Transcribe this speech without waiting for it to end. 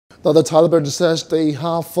Now, the Taliban says they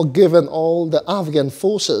have forgiven all the Afghan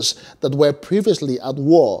forces that were previously at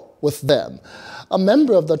war with them. A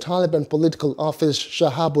member of the Taliban political office,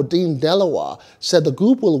 Shahabuddin Delawar, said the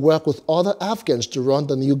group will work with other Afghans to run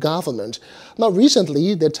the new government. Now,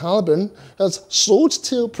 recently, the Taliban has sought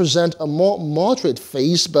to present a more moderate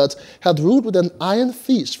face, but had ruled with an iron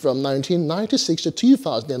fist from 1996 to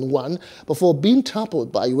 2001 before being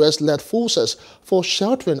toppled by US-led forces for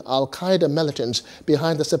sheltering al-Qaeda militants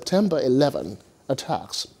behind the September 11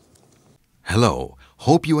 attacks. Hello,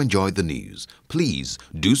 hope you enjoyed the news. Please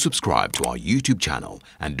do subscribe to our YouTube channel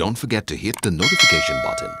and don't forget to hit the notification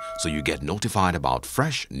button so you get notified about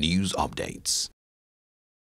fresh news updates.